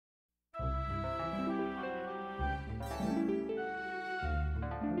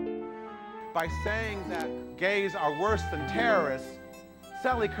by saying that gays are worse than terrorists.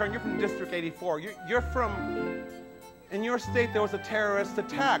 Sally Kern, you're from District 84. You're from, in your state there was a terrorist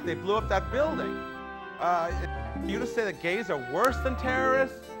attack. They blew up that building. You to say that gays are worse than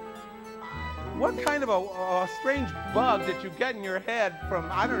terrorists? What kind of a strange bug did you get in your head from,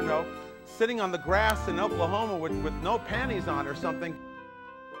 I don't know, sitting on the grass in Oklahoma with no panties on or something?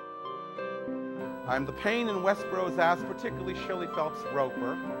 I'm the pain in Westboro's ass, particularly Shirley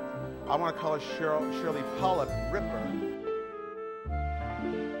Phelps-Roper. I want to call her Shirley Phelps-Roper.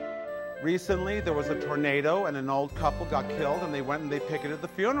 Recently, there was a tornado and an old couple got killed and they went and they picketed the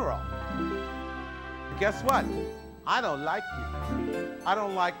funeral. Guess what? I don't like you. I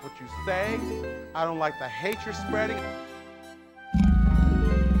don't like what you say. I don't like the hate you're spreading.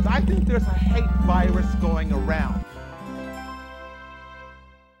 I think there's a hate virus going around.